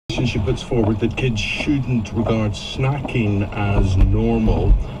She puts forward that kids shouldn't regard snacking as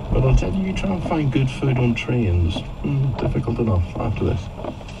normal, but until you try and find good food on trains, difficult enough after this.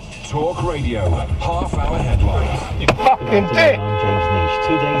 Talk Radio, half-hour headlines. You fucking dick! I'm James Nish.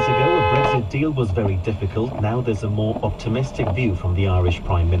 2 days ago, a Brexit deal was very difficult. Now there's a more optimistic view from the Irish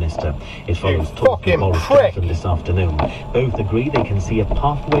Prime Minister. It follows talk from Boris Johnson this afternoon. Both agree they can see a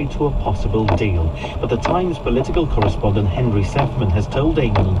pathway to a possible deal. But the Times political correspondent Henry Sefman has told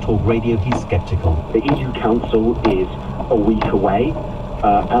Eamon on Talk Radio he's sceptical. The EU Council is a week away,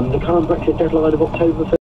 and the current Brexit deadline of October 1st